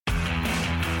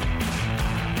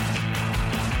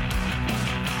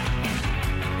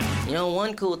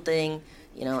One cool thing,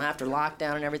 after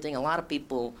lockdown and everything, a lot of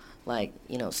people,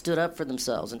 stood up for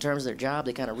themselves in terms of their job.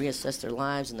 They kind of reassessed their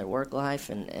lives and their work life,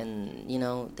 and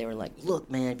they were like, look,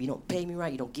 man, if you don't pay me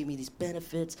right, you don't give me these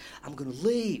benefits, I'm going to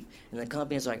leave. And the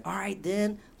company's like, all right,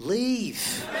 then,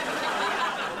 leave.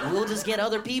 We'll just get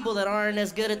other people that aren't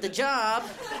as good at the job,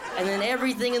 and then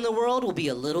everything in the world will be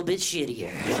a little bit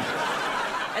shittier.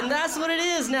 And that's what it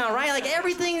is now, right? Like,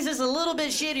 everything's just a little bit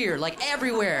shittier,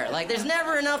 everywhere. There's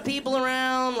never enough people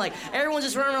around. Everyone's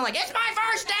just running around it's my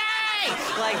first day!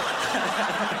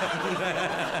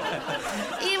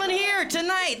 Even here,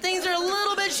 tonight, things are a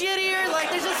little bit shittier.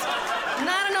 There's just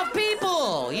not enough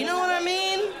people. You know what I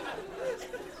mean?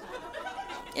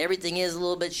 Everything is a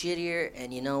little bit shittier,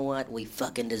 and you know what? We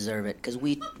fucking deserve it, because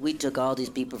we took all these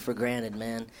people for granted,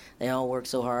 man. They all worked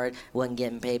so hard, wasn't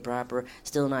getting paid proper,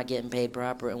 still not getting paid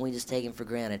proper, and we just take them for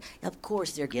granted. Of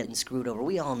course they're getting screwed over.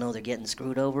 We all know they're getting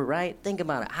screwed over, right? Think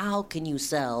about it. How can you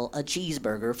sell a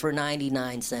cheeseburger for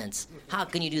 99 cents? How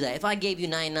can you do that? If I gave you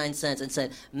 99 cents and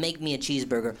said, make me a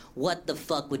cheeseburger, what the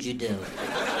fuck would you do?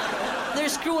 They're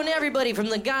screwing everybody, from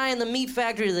the guy in the meat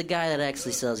factory to the guy that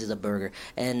actually sells you the burger.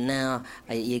 And now,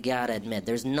 you gotta admit,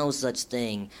 there's no such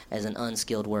thing as an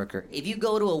unskilled worker. If you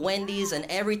go to a Wendy's and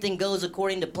everything goes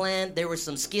according to plan, there were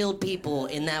some skilled people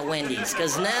in that Wendy's.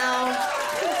 Because now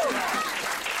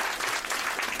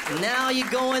you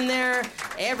go in there,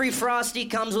 every Frosty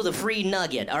comes with a free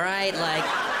nugget, all right?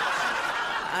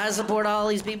 I support all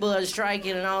these people that are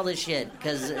striking and all this shit,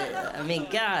 because,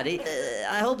 God,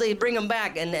 I hope they bring them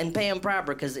back and pay them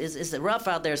proper, because it's rough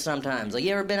out there sometimes.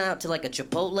 You ever been out to, a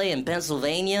Chipotle in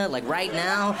Pennsylvania? Right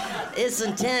now? It's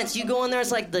intense. You go in there,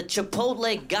 it's like the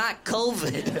Chipotle got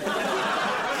COVID.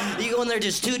 You go in there,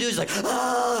 just two dudes give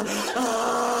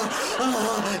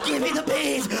me the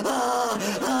beans,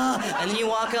 and then you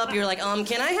walk up, you're like,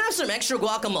 can I have some extra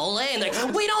guacamole? And they're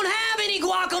like, we don't have any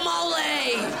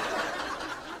guacamole!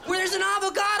 There's an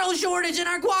avocado shortage, and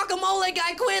our guacamole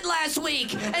guy quit last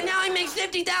week. And now he makes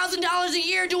 $50,000 a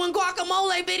year doing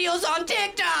guacamole videos on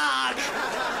TikTok.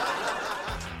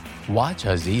 Watch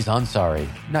Aziz Ansari,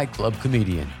 Nightclub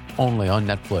Comedian, only on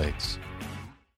Netflix.